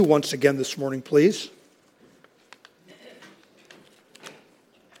Once again this morning, please.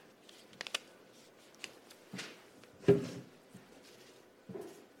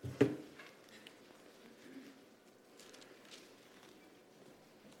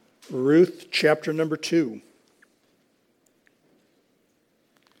 Ruth chapter number 2.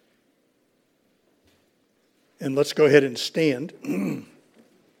 And let's go ahead and stand.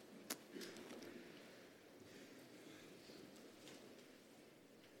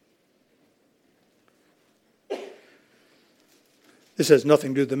 This has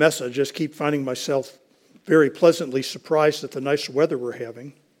nothing to do with the message. I just keep finding myself very pleasantly surprised at the nice weather we're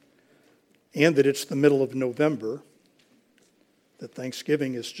having and that it's the middle of November, that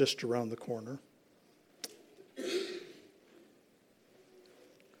Thanksgiving is just around the corner.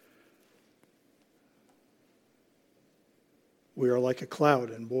 We are like a cloud,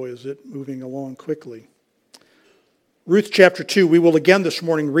 and boy, is it moving along quickly. Ruth chapter 2, we will again this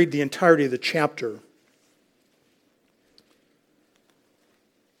morning read the entirety of the chapter.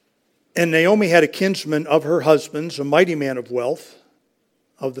 And Naomi had a kinsman of her husband's, a mighty man of wealth,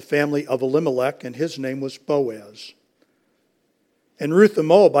 of the family of Elimelech, and his name was Boaz. And Ruth the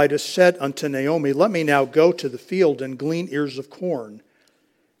Moabitess said unto Naomi, Let me now go to the field and glean ears of corn,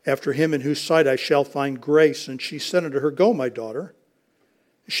 after him in whose sight I shall find grace. And she said unto her, Go, my daughter.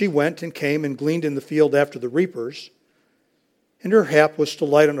 She went and came and gleaned in the field after the reapers. And her hap was to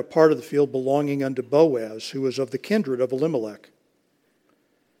light on a part of the field belonging unto Boaz, who was of the kindred of Elimelech.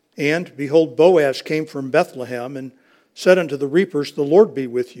 And, behold, Boaz came from Bethlehem, and said unto the reapers, The Lord be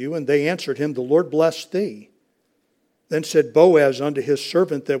with you. And they answered him, The Lord bless thee. Then said Boaz unto his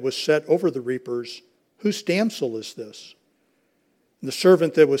servant that was set over the reapers, Whose damsel is this? And the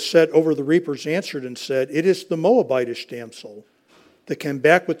servant that was set over the reapers answered and said, It is the Moabitish damsel that came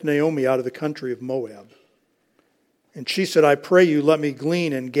back with Naomi out of the country of Moab. And she said, I pray you, let me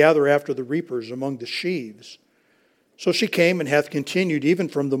glean and gather after the reapers among the sheaves. So she came and hath continued even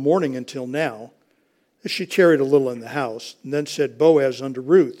from the morning until now, as she tarried a little in the house. And then said Boaz unto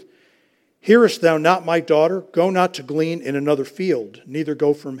Ruth, Hearest thou not, my daughter? Go not to glean in another field, neither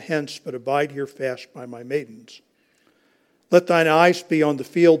go from hence, but abide here fast by my maidens. Let thine eyes be on the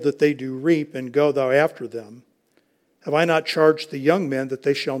field that they do reap, and go thou after them. Have I not charged the young men that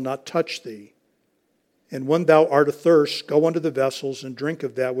they shall not touch thee? And when thou art athirst, go unto the vessels, and drink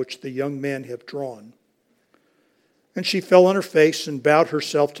of that which the young men have drawn. And she fell on her face, and bowed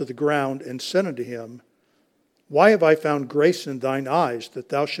herself to the ground, and said unto him, Why have I found grace in thine eyes, that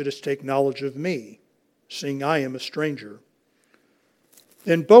thou shouldest take knowledge of me, seeing I am a stranger?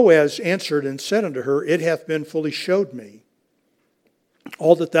 Then Boaz answered and said unto her, It hath been fully showed me,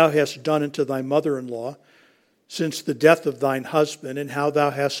 all that thou hast done unto thy mother-in-law, since the death of thine husband, and how thou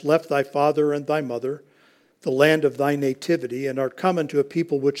hast left thy father and thy mother, the land of thy nativity, and art come unto a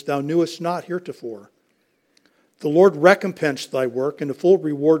people which thou knewest not heretofore. The Lord recompense thy work, and a full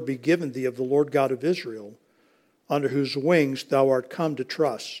reward be given thee of the Lord God of Israel, under whose wings thou art come to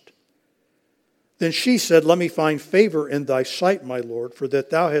trust. Then she said, Let me find favor in thy sight, my Lord, for that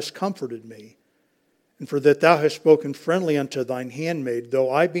thou hast comforted me, and for that thou hast spoken friendly unto thine handmaid,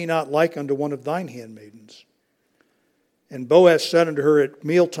 though I be not like unto one of thine handmaidens. And Boaz said unto her, At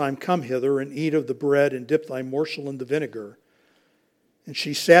mealtime come hither, and eat of the bread, and dip thy morsel in the vinegar. And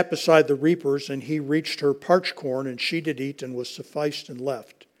she sat beside the reapers, and he reached her parched corn, and she did eat, and was sufficed and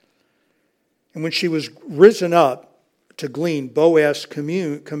left. And when she was risen up to glean, Boaz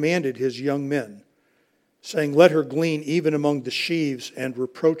commanded his young men, saying, Let her glean even among the sheaves, and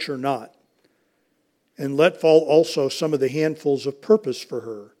reproach her not. And let fall also some of the handfuls of purpose for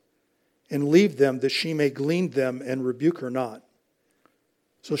her, and leave them, that she may glean them, and rebuke her not.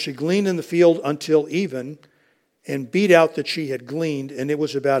 So she gleaned in the field until even, and beat out that she had gleaned, and it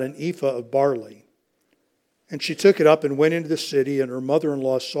was about an ephah of barley. And she took it up and went into the city, and her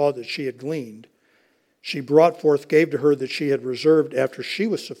mother-in-law saw that she had gleaned. She brought forth, gave to her that she had reserved after she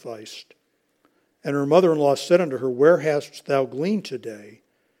was sufficed. And her mother-in-law said unto her, Where hast thou gleaned today?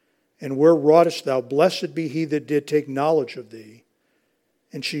 And where wroughtest thou? Blessed be he that did take knowledge of thee.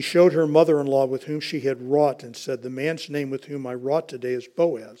 And she showed her mother-in-law with whom she had wrought, and said, The man's name with whom I wrought today is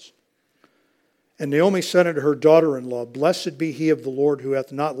Boaz. And Naomi said unto her daughter-in-law, Blessed be he of the Lord, who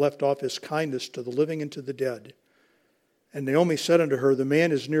hath not left off his kindness to the living and to the dead. And Naomi said unto her, The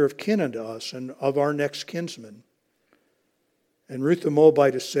man is near of kin unto us, and of our next kinsman. And Ruth the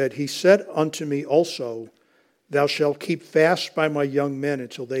Moabitess said, He said unto me also, Thou shalt keep fast by my young men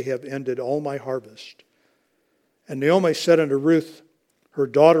until they have ended all my harvest. And Naomi said unto Ruth, her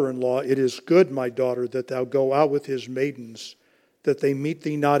daughter-in-law, It is good, my daughter, that thou go out with his maidens, that they meet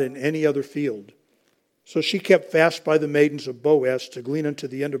thee not in any other field. So she kept fast by the maidens of Boaz to glean unto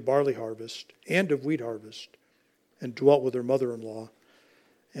the end of barley harvest and of wheat harvest, and dwelt with her mother-in-law.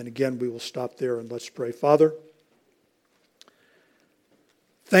 And again, we will stop there and let's pray. Father,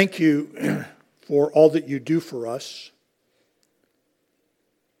 thank you for all that you do for us.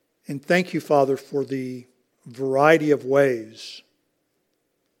 And thank you, Father, for the variety of ways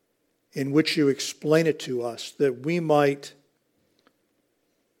in which you explain it to us, that we might,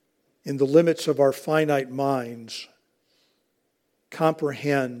 in the limits of our finite minds,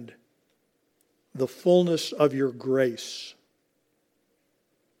 comprehend the fullness of your grace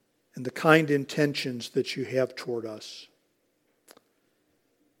and the kind intentions that you have toward us.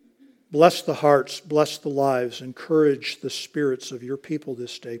 Bless the hearts, bless the lives, encourage the spirits of your people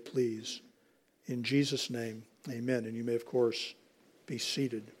this day, please. In Jesus' name, amen. And you may, of course, be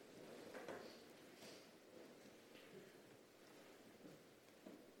seated.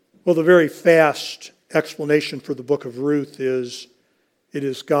 Well, the very fast explanation for the book of Ruth is it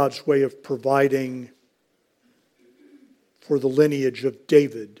is God's way of providing for the lineage of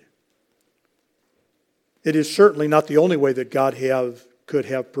David. It is certainly not the only way that God could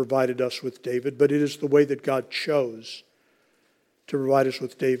have provided us with David, but it is the way that God chose to provide us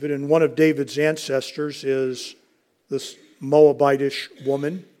with David. And one of David's ancestors is this Moabitish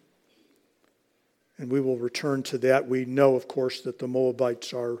woman. And we will return to that. We know, of course, that the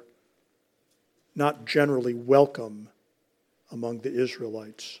Moabites are not generally welcome among the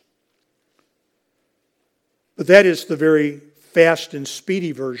Israelites. But that is the very fast and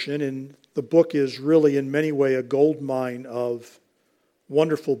speedy version, and the book is really in many ways a gold mine of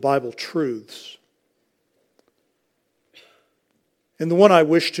wonderful Bible truths. And the one I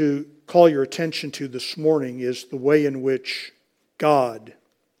wish to call your attention to this morning is the way in which God,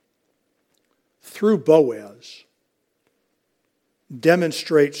 through Boaz,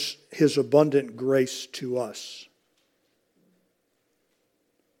 demonstrates his abundant grace to us.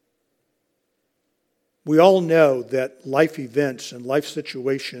 We all know that life events and life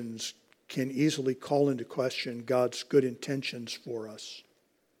situations can easily call into question God's good intentions for us.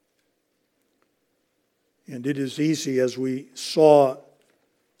 And it is easy, as we saw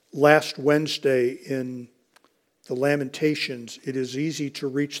last Wednesday in the Lamentations, it is easy to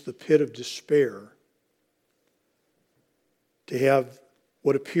reach the pit of despair, to have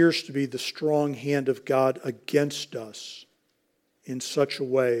what appears to be the strong hand of God against us in such a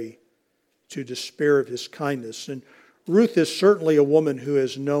way to despair of his kindness. And Ruth is certainly a woman who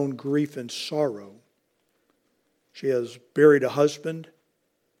has known grief and sorrow. She has buried a husband.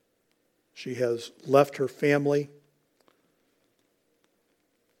 She has left her family.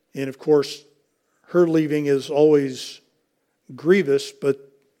 And of course, her leaving is always grievous,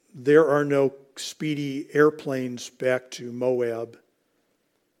 but there are no speedy airplanes back to Moab,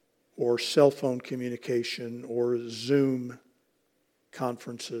 or cell phone communication, or Zoom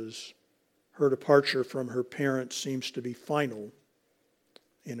conferences. Her departure from her parents seems to be final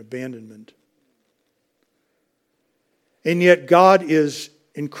in abandonment. And yet God is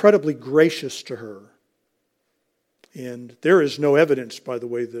incredibly gracious to her. And there is no evidence, by the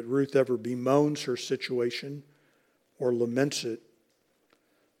way, that Ruth ever bemoans her situation or laments it.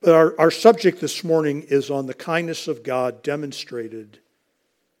 But our subject this morning is on the kindness of God demonstrated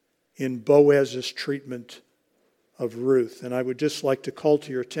in Boaz's treatment of Ruth. And I would just like to call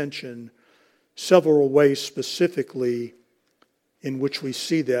to your attention several ways specifically in which we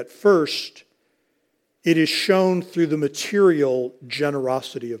see that. First, it is shown through the material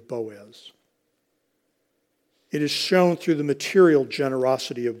generosity of Boaz. It is shown through the material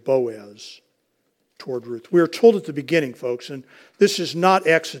generosity of Boaz toward Ruth. We are told at the beginning, folks, and this is not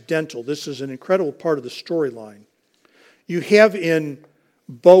accidental. This is an incredible part of the storyline. You have in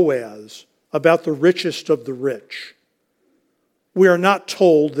Boaz about the richest of the rich. We are not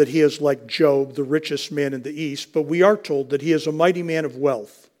told that he is like Job, the richest man in the East, but we are told that he is a mighty man of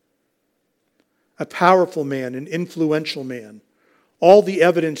wealth, a powerful man, an influential man. All the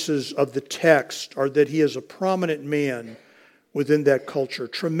evidences of the text are that he is a prominent man within that culture.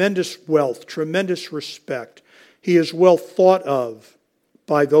 Tremendous wealth, tremendous respect. He is well thought of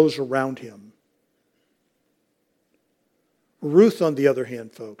by those around him. Ruth, on the other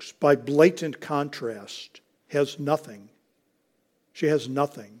hand, folks, by blatant contrast, has nothing. She has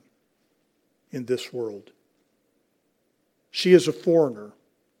nothing in this world. She is a foreigner.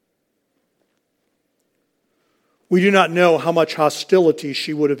 We do not know how much hostility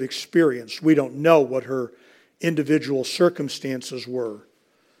she would have experienced. We don't know what her individual circumstances were.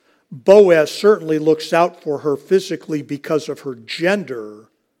 Boaz certainly looks out for her physically because of her gender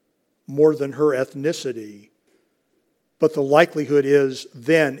more than her ethnicity. But the likelihood is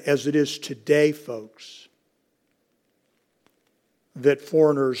then, as it is today, folks, that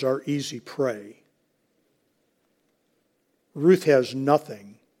foreigners are easy prey. Ruth has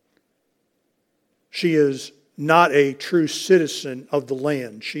nothing. She is not a true citizen of the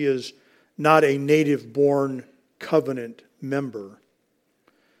land. She is not a native-born covenant member.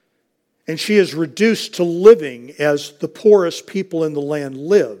 And she is reduced to living as the poorest people in the land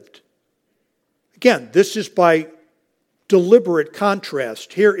lived. Again, this is by deliberate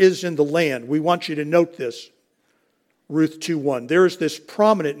contrast. Here is in the land, we want you to note this, Ruth 2:1. There is this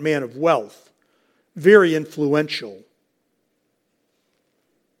prominent man of wealth, very influential.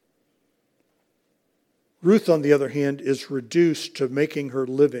 Ruth, on the other hand, is reduced to making her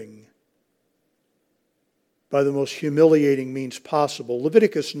living by the most humiliating means possible.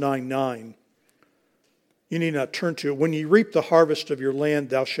 Leviticus 9:9. You need not turn to it. When you reap the harvest of your land,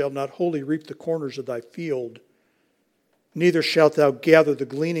 thou shalt not wholly reap the corners of thy field. Neither shalt thou gather the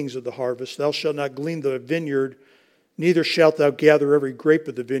gleanings of the harvest. Thou shalt not glean the vineyard. Neither shalt thou gather every grape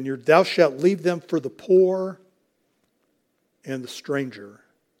of the vineyard. Thou shalt leave them for the poor and the stranger.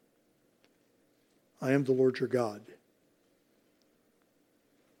 I am the Lord your God.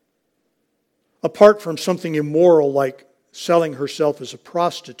 Apart from something immoral like selling herself as a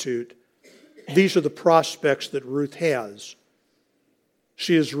prostitute, these are the prospects that Ruth has.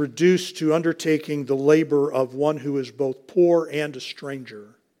 She is reduced to undertaking the labor of one who is both poor and a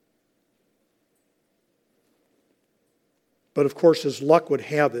stranger. But of course, as luck would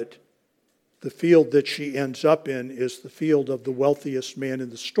have it, the field that she ends up in is the field of the wealthiest man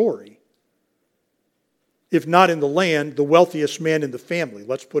in the story. If not in the land, the wealthiest man in the family.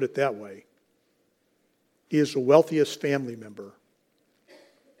 Let's put it that way. He is the wealthiest family member.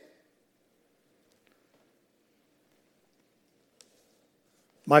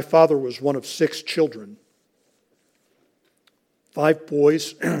 My father was one of 6 children. 5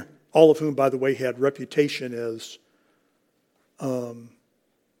 boys, all of whom, by the way, had reputation as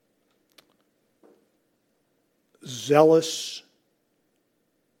zealous,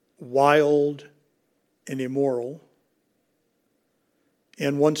 wild, and immoral.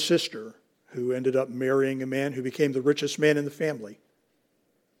 And 1 sister who ended up marrying a man who became the richest man in the family.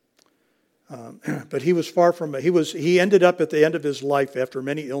 But he was far from it. He ended up at the end of his life, after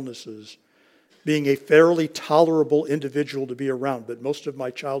many illnesses, being a fairly tolerable individual to be around. But most of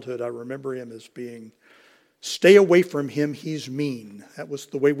my childhood, I remember him as being, stay away from him, he's mean. That was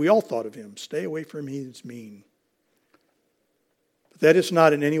the way we all thought of him. Stay away from him, he's mean. But that is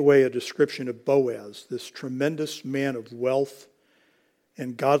not in any way a description of Boaz, this tremendous man of wealth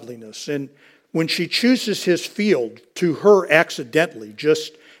and godliness. And when she chooses his field, to her accidentally,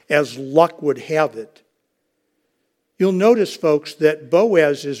 just as luck would have it, you'll notice, folks, that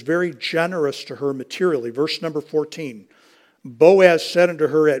Boaz is very generous to her materially. Verse number 14. Boaz said unto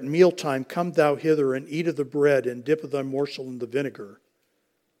her at mealtime, come thou hither and eat of the bread and dip of thy morsel in the vinegar.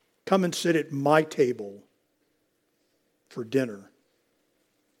 Come and sit at my table for dinner.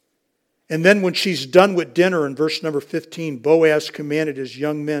 And then when she's done with dinner, in verse number 15, Boaz commanded his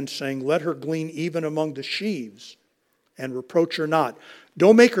young men, saying, let her glean even among the sheaves, and reproach her not.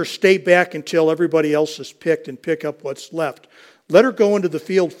 Don't make her stay back until everybody else is picked and pick up what's left. Let her go into the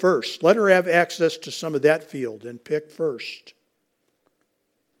field first. Let her have access to some of that field and pick first.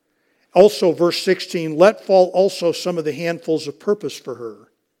 Also, verse 16, let fall also some of the handfuls of purpose for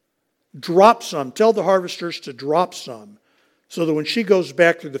her. Drop some. Tell the harvesters to drop some, so that when she goes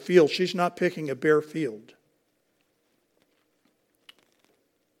back to the field, she's not picking a bare field.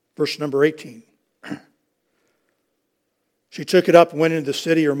 Verse number 18. She took it up and went into the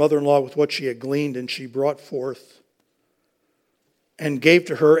city, her mother-in-law, with what she had gleaned, and she brought forth and gave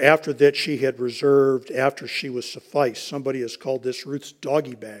to her after that she had reserved, after she was sufficed. Somebody has called this Ruth's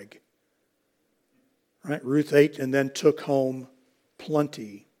doggy bag. Right? Ruth ate and then took home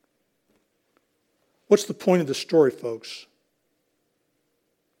plenty. What's the point of the story, folks?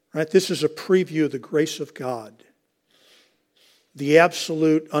 Right? This is a preview of the grace of God. The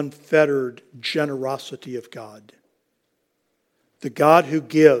absolute, unfettered generosity of God. The God who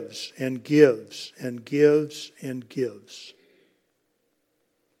gives and gives and gives and gives.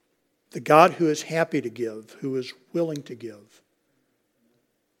 The God who is happy to give, who is willing to give.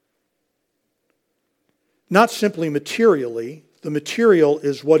 Not simply materially. The material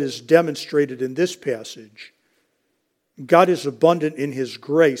is what is demonstrated in this passage. God is abundant in His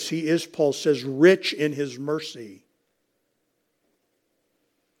grace. He is, Paul says, rich in His mercy.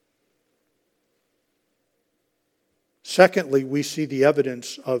 Secondly, we see the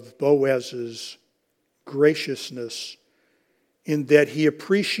evidence of Boaz's graciousness in that he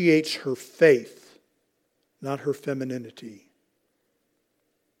appreciates her faith, not her femininity.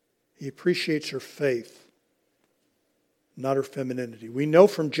 He appreciates her faith, not her femininity. We know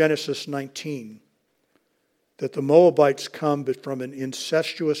from Genesis 19 that the Moabites come but from an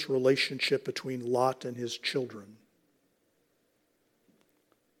incestuous relationship between Lot and his children.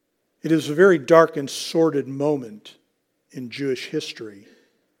 It is a very dark and sordid moment in Jewish history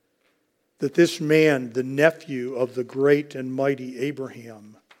that this man, the nephew of the great and mighty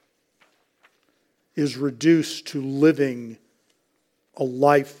Abraham, is reduced to living a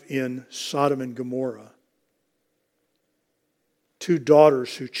life in Sodom and Gomorrah. Two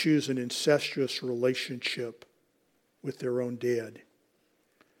daughters who choose an incestuous relationship with their own dad.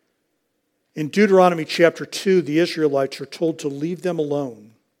 In Deuteronomy chapter 2, the Israelites are told to leave them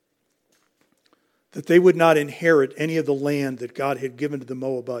alone, that they would not inherit any of the land that God had given to the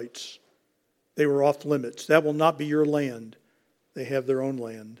Moabites. They were off limits. That will not be your land. They have their own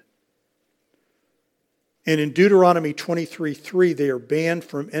land. And in Deuteronomy 23:3, they are banned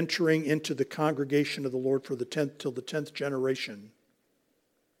from entering into the congregation of the Lord for till the 10th generation.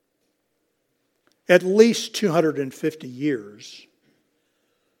 At least 250 years,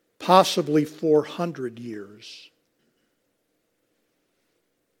 possibly 400 years.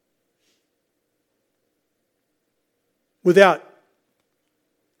 Without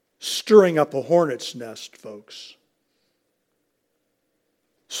stirring up a hornet's nest, folks.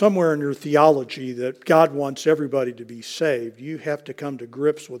 Somewhere in your theology that God wants everybody to be saved, you have to come to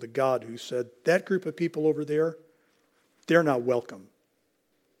grips with a God who said, that group of people over there, they're not welcome.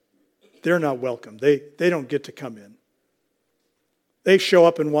 They're not welcome. They don't get to come in. They show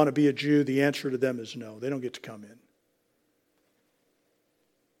up and want to be a Jew. The answer to them is no. They don't get to come in.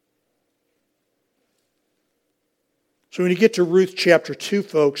 So when you get to Ruth chapter 2,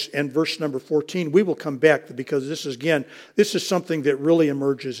 folks, and verse number 14, we will come back because this is something that really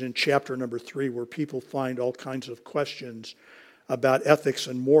emerges in chapter number 3 where people find all kinds of questions about ethics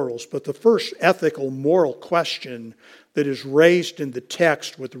and morals. But the first ethical, moral question that is raised in the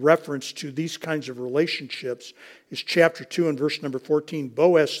text with reference to these kinds of relationships is chapter 2 and verse number 14.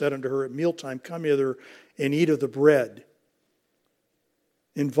 Boaz said unto her at mealtime, come hither and eat of the bread.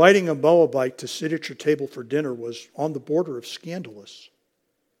 Inviting a Moabite to sit at your table for dinner was on the border of scandalous.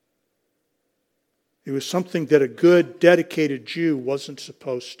 It was something that a good, dedicated Jew wasn't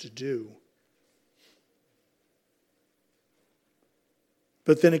supposed to do.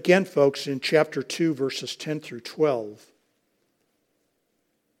 But then again, folks, in chapter 2, verses 10 through 12,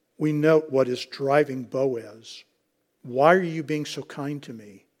 we note what is driving Boaz. Why are you being so kind to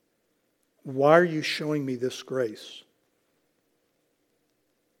me? Why are you showing me this grace?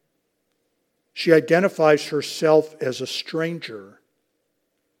 She identifies herself as a stranger,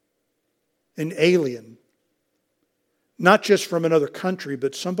 an alien, not just from another country,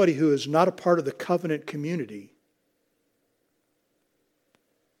 but somebody who is not a part of the covenant community.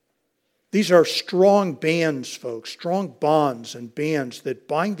 These are strong bands, folks, strong bonds and bands that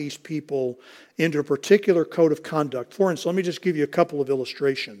bind these people into a particular code of conduct. For instance, let me just give you a couple of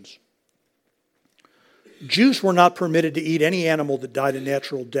illustrations. Jews were not permitted to eat any animal that died a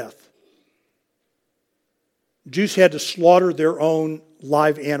natural death. Jews had to slaughter their own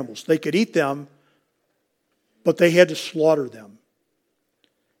live animals. They could eat them, but they had to slaughter them.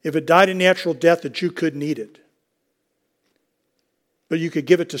 If it died a natural death, a Jew couldn't eat it. But you could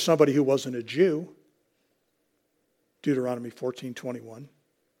give it to somebody who wasn't a Jew. Deuteronomy 14:21.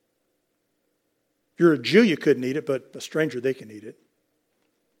 If you're a Jew, you couldn't eat it, but a stranger, they can eat it.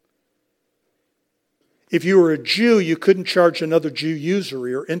 If you were a Jew, you couldn't charge another Jew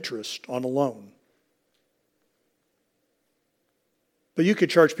usury or interest on a loan. But you could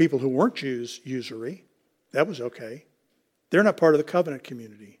charge people who weren't Jews usury. That was okay. They're not part of the covenant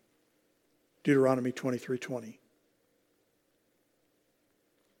community. Deuteronomy 23:20.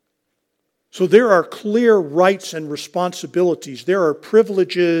 So there are clear rights and responsibilities. There are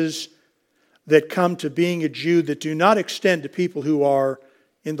privileges that come to being a Jew that do not extend to people who are,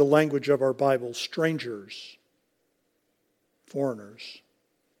 in the language of our Bible, strangers, foreigners.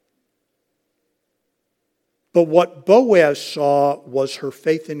 But what Boaz saw was her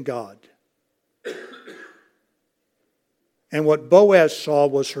faith in God. And what Boaz saw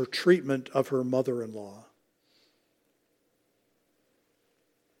was her treatment of her mother-in-law.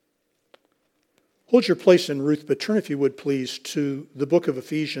 Hold your place in Ruth, but turn, if you would please, to the book of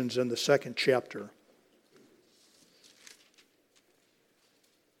Ephesians and the 2nd chapter.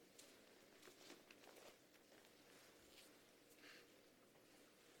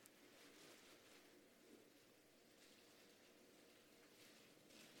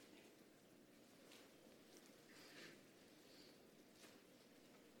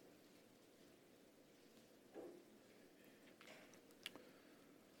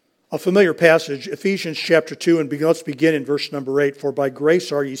 A familiar passage, Ephesians chapter 2, and let's begin in verse number 8. For by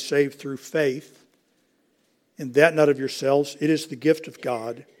grace are ye saved through faith, and that not of yourselves. It is the gift of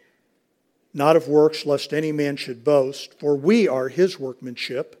God, not of works, lest any man should boast. For we are his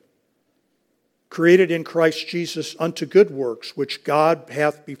workmanship, created in Christ Jesus unto good works, which God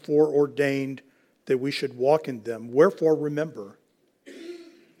hath before ordained that we should walk in them. Wherefore remember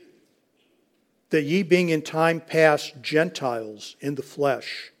that ye being in time past Gentiles in the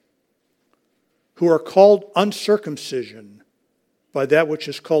flesh, who are called uncircumcision by that which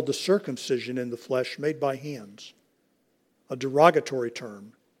is called the circumcision in the flesh made by hands, a derogatory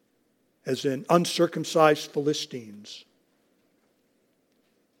term, as in uncircumcised Philistines.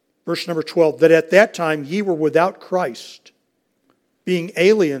 Verse number 12, that at that time ye were without Christ, being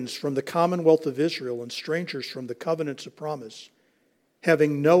aliens from the commonwealth of Israel and strangers from the covenants of promise,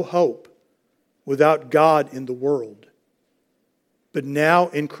 having no hope, without God in the world. But now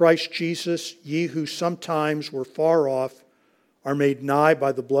in Christ Jesus, ye who sometimes were far off are made nigh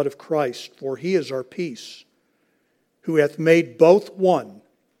by the blood of Christ, for he is our peace, who hath made both one,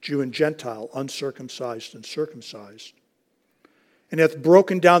 Jew and Gentile, uncircumcised and circumcised, and hath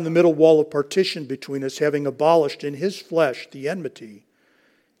broken down the middle wall of partition between us, having abolished in his flesh the enmity,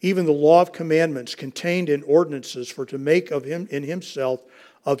 even the law of commandments contained in ordinances, for to make of him in himself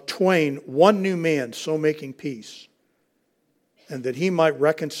of twain one new man, so making peace, and that he might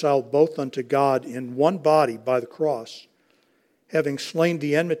reconcile both unto God in one body by the cross, having slain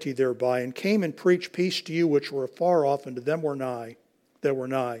the enmity thereby, and came and preached peace to you which were afar off, and to them that were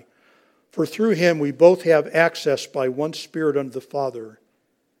nigh. For through him we both have access by one Spirit unto the Father.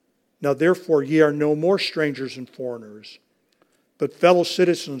 Now therefore ye are no more strangers and foreigners, but fellow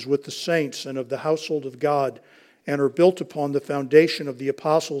citizens with the saints and of the household of God, and are built upon the foundation of the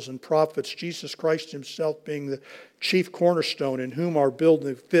apostles and prophets, Jesus Christ himself being the chief cornerstone, in whom our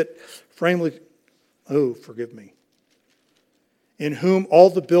building in whom all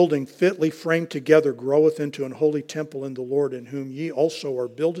the building fitly framed together groweth into an holy temple in the Lord, in whom ye also are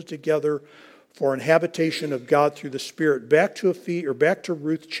builded together for an habitation of God through the Spirit. Back to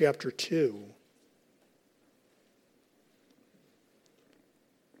Ruth chapter 2.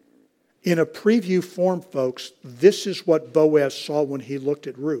 In a preview form, folks, this is what Boaz saw when he looked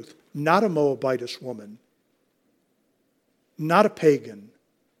at Ruth. Not a Moabitess woman, not a pagan,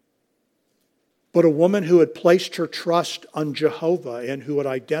 but a woman who had placed her trust on Jehovah and who had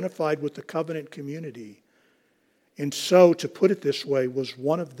identified with the covenant community. And so, to put it this way, was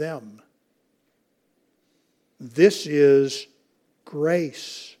one of them. This is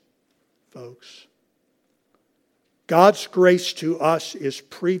grace, folks. God's grace to us is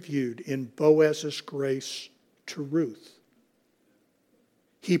previewed in Boaz's grace to Ruth.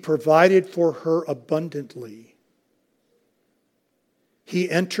 He provided for her abundantly. He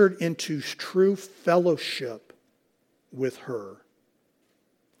entered into true fellowship with her.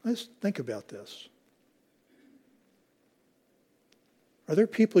 Let's think about this. Are there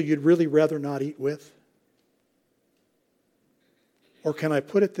people you'd really rather not eat with? Or can I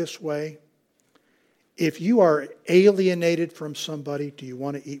put it this way? If you are alienated from somebody, do you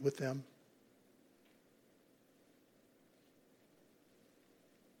want to eat with them?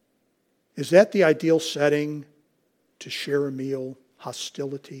 Is that the ideal setting to share a meal?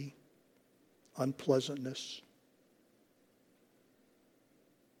 Hostility, unpleasantness.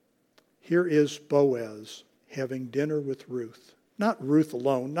 Here is Boaz having dinner with Ruth. Not Ruth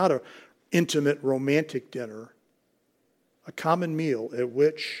alone, not an intimate romantic dinner. A common meal at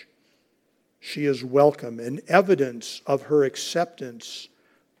which she is welcome, and evidence of her acceptance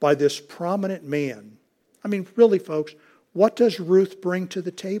by this prominent man. I mean, really, folks, what does Ruth bring to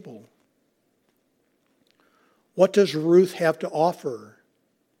the table? What does Ruth have to offer?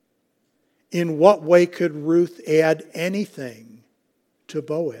 In what way could Ruth add anything to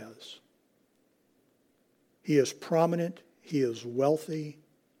Boaz? He is prominent. He is wealthy.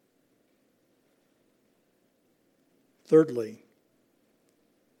 Thirdly,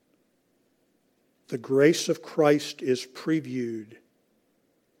 the grace of Christ is previewed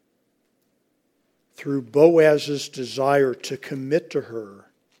through Boaz's desire to commit to her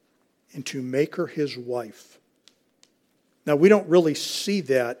and to make her his wife. Now, we don't really see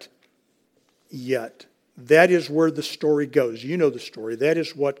that yet. That is where the story goes. You know the story. That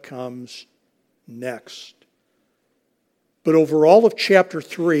is what comes next. But over all of chapter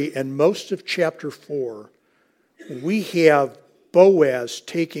 3 and most of chapter 4, we have Boaz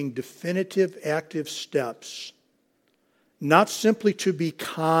taking definitive active steps, not simply to be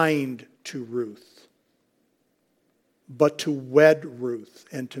kind to Ruth, but to wed Ruth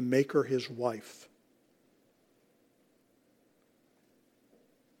and to make her his wife.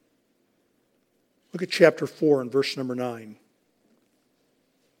 Look at chapter 4 and verse number 9.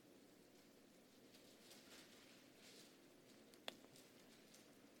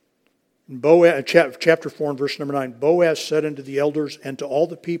 Boaz, chapter 4 and verse number 9, Boaz said unto the elders and to all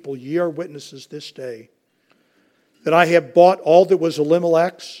the people, ye are witnesses this day, that I have bought all that was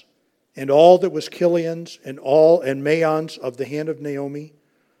Elimelech's, and all that was Kilion's, and Maon's of the hand of Naomi.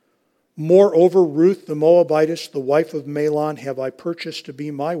 Moreover, Ruth the Moabitess, the wife of Mahlon, have I purchased to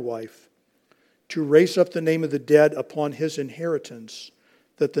be my wife, to raise up the name of the dead upon his inheritance,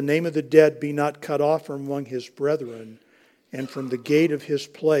 that the name of the dead be not cut off from among his brethren, and from the gate of his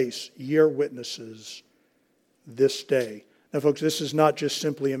place ye are witnesses this day. Now, folks, this is not just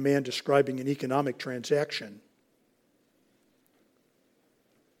simply a man describing an economic transaction.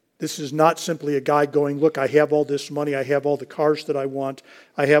 This is not simply a guy going, look, I have all this money, I have all the cars that I want,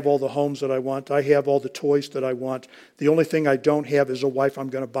 I have all the homes that I want, I have all the toys that I want. The only thing I don't have is a wife. I'm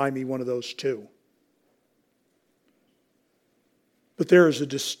going to buy me one of those too. But there is a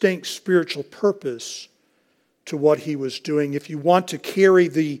distinct spiritual purpose to what he was doing. If you want to carry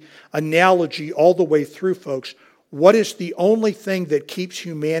the analogy all the way through, folks, what is the only thing that keeps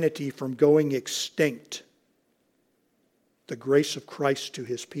humanity from going extinct? The grace of Christ to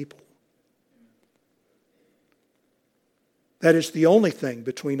his people. That is the only thing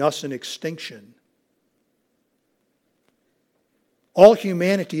between us and extinction. All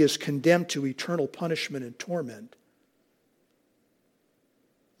humanity is condemned to eternal punishment and torment.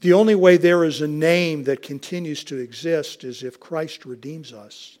 The only way there is a name that continues to exist is if Christ redeems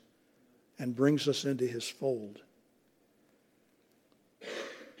us and brings us into his fold.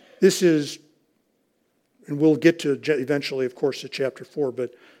 This is, and we'll get to eventually, of course, to chapter 4,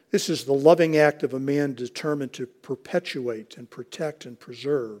 but this is the loving act of a man determined to perpetuate and protect and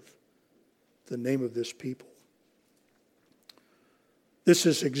preserve the name of this people. This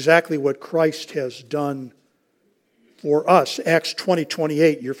is exactly what Christ has done for us. Acts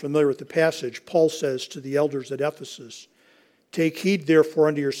 20:28, you're familiar with the passage. Paul says to the elders at Ephesus, take heed therefore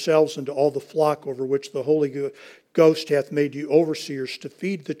unto yourselves and to all the flock over which the Holy Ghost hath made you overseers, to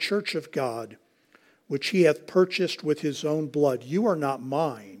feed the church of God, which he hath purchased with his own blood. You are not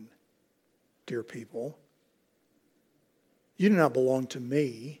mine, dear people. You do not belong to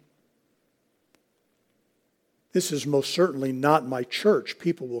me. This is most certainly not my church.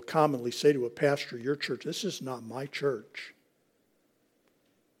 People will commonly say to a pastor, your church, this is not my church.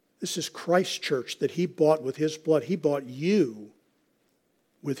 This is Christ's church that he bought with his blood. He bought you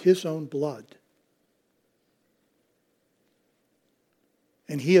with his own blood.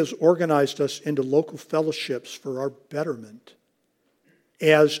 And he has organized us into local fellowships for our betterment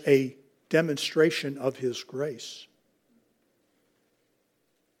as a demonstration of his grace.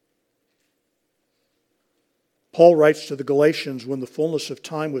 Paul writes to the Galatians, when the fullness of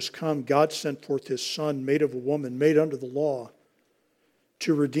time was come, God sent forth his Son, made of a woman, made under the law,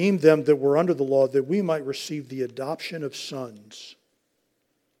 to redeem them that were under the law, that we might receive the adoption of sons.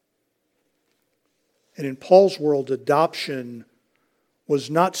 And in Paul's world, adoption was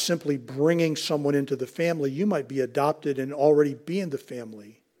not simply bringing someone into the family. You might be adopted and already be in the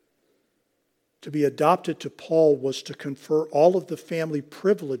family. To be adopted to Paul was to confer all of the family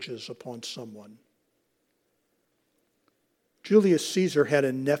privileges upon someone. Julius Caesar had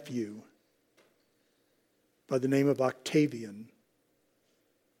a nephew by the name of Octavian.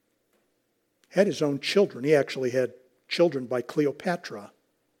 Had his own children. He actually had children by Cleopatra.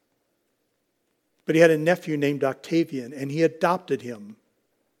 But he had a nephew named Octavian, and he adopted him.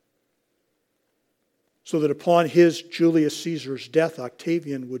 So that upon his, Julius Caesar's death,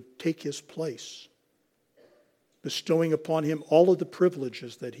 Octavian would take his place, bestowing upon him all of the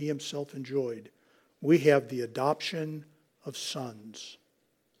privileges that he himself enjoyed. We have the adoption of sons.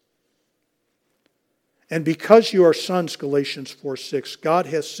 And because you are sons, Galatians 4:6, God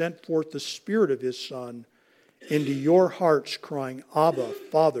has sent forth the Spirit of his Son into your hearts, crying, Abba,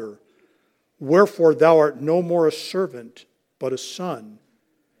 Father. Wherefore thou art no more a servant, but a son.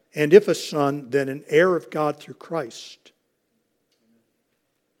 And if a son, then an heir of God through Christ.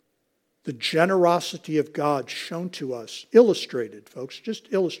 The generosity of God shown to us, illustrated, folks, just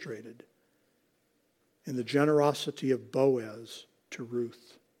illustrated, in the generosity of Boaz to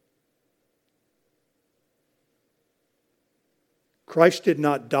Ruth. Christ did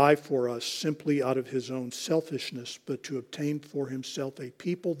not die for us simply out of his own selfishness, but to obtain for himself a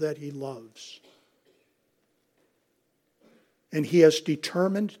people that he loves. And he has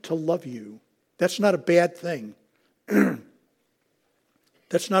determined to love you. That's not a bad thing.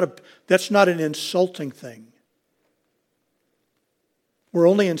 That's not an insulting thing. We're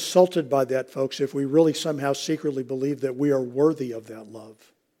only insulted by that, folks, if we really somehow secretly believe that we are worthy of that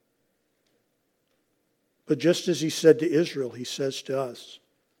love. But just as he said to Israel, he says to us,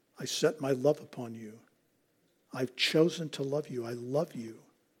 I set my love upon you. I've chosen to love you. I love you.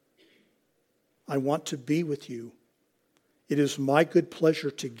 I want to be with you. It is my good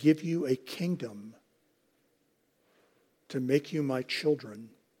pleasure to give you a kingdom, to make you my children.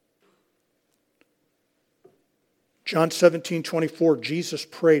 John 17:24, Jesus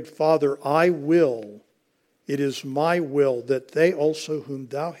prayed, Father, it is my will that they also whom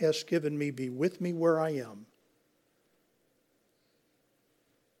thou hast given me be with me where I am.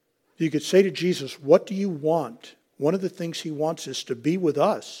 You could say to Jesus, what do you want? One of the things he wants is to be with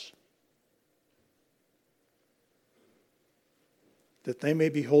us, that they may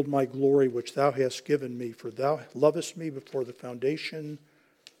behold my glory which thou hast given me, for thou lovest me before the foundation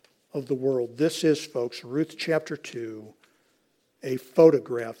of the world. This is, folks, Ruth chapter 2, a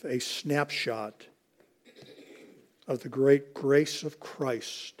photograph, a snapshot of the great grace of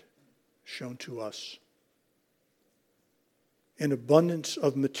Christ shown to us. An abundance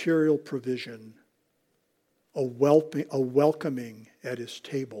of material provision, a welcoming at his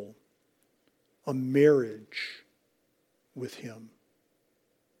table, a marriage with him.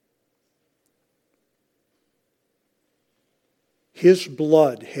 His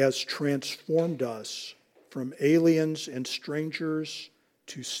blood has transformed us from aliens and strangers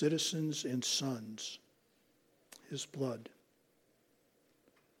to citizens and sons. His blood.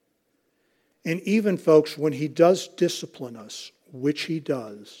 And even, folks, when he does discipline us, which he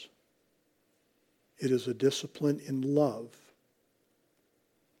does, it is a discipline in love.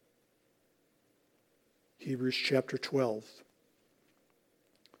 Hebrews chapter 12.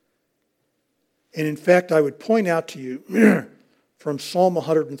 And in fact, I would point out to you from Psalm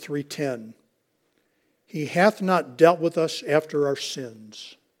 103:10, he hath not dealt with us after our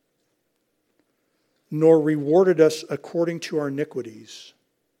sins, nor rewarded us according to our iniquities.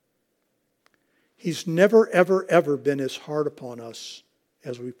 He's never, ever, ever been as hard upon us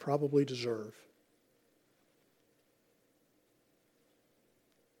as we probably deserve.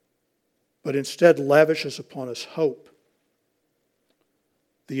 But instead lavishes upon us hope,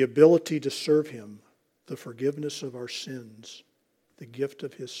 the ability to serve him, the forgiveness of our sins, the gift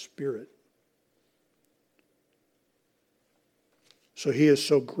of his Spirit. So he is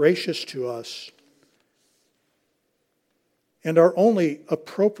so gracious to us. And our only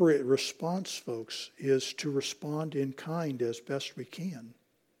appropriate response, folks, is to respond in kind as best we can.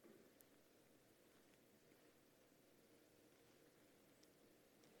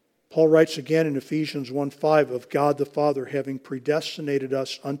 Paul writes again in Ephesians 1:5 of God the Father having predestinated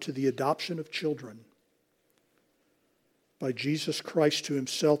us unto the adoption of children by Jesus Christ to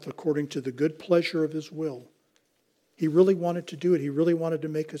himself according to the good pleasure of his will. He really wanted to do it. He really wanted to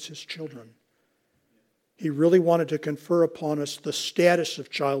make us his children. He really wanted to confer upon us the status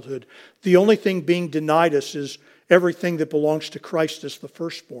of childhood. The only thing being denied us is everything that belongs to Christ as the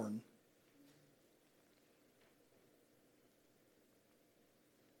firstborn.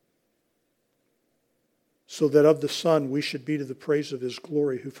 So that of the Son we should be to the praise of his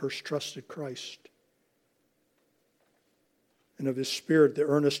glory who first trusted Christ. And of his Spirit, the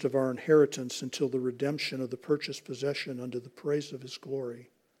earnest of our inheritance until the redemption of the purchased possession unto the praise of his glory.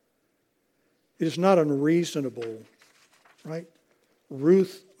 It is not unreasonable, right?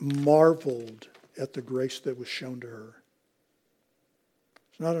 Ruth marveled at the grace that was shown to her.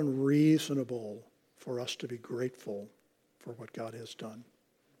 It's not unreasonable for us to be grateful for what God has done.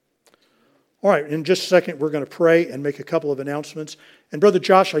 All right, in just a second, we're going to pray and make a couple of announcements. And Brother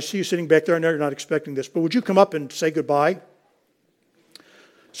Josh, I see you sitting back there. I know you're not expecting this, but would you come up and say goodbye?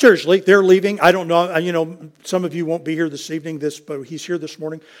 Seriously, they're leaving. I don't know. Some of you won't be here this evening, but he's here this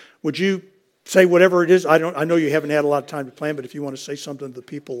morning. Would you say whatever it is? I know you haven't had a lot of time to plan, but if you want to say something to the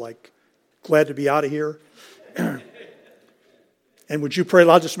people like, glad to be out of here. And would you pray?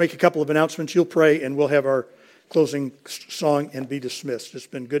 I'll just make a couple of announcements. You'll pray, and we'll have our closing song and be dismissed. It's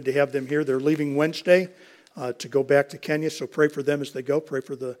been good to have them here. They're leaving Wednesday to go back to Kenya, so pray for them as they go. Pray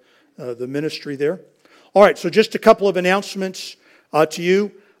for the ministry there. All right, so just a couple of announcements to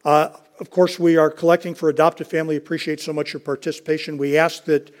you. Of course, we are collecting for Adoptive Family. Appreciate so much your participation. We ask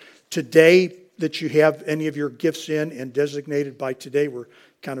that today that you have any of your gifts in and designated by today. We're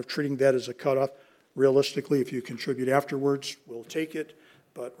kind of treating that as a cutoff. Realistically, if you contribute afterwards, we'll take it.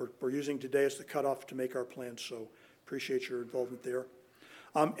 But we're using today as the cutoff to make our plans, so appreciate your involvement there.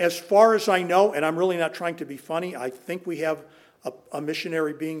 As far as I know, and I'm really not trying to be funny, I think we have a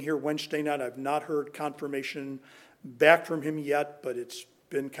missionary being here Wednesday night. I've not heard confirmation back from him yet, but it's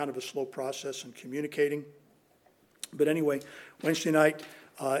been kind of a slow process in communicating. But anyway, Wednesday night,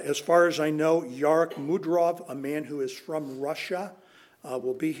 as far as I know, Yarek Mudrov, a man who is from Russia,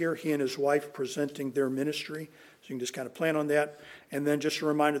 will be here, he and his wife presenting their ministry. So you can just kind of plan on that. And then just a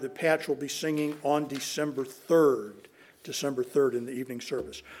reminder that Patch will be singing on December 3rd in the evening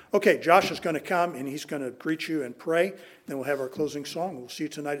service. Okay, Josh is going to come and he's going to greet you and pray. Then we'll have our closing song. We'll see you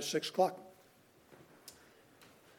tonight at 6 o'clock.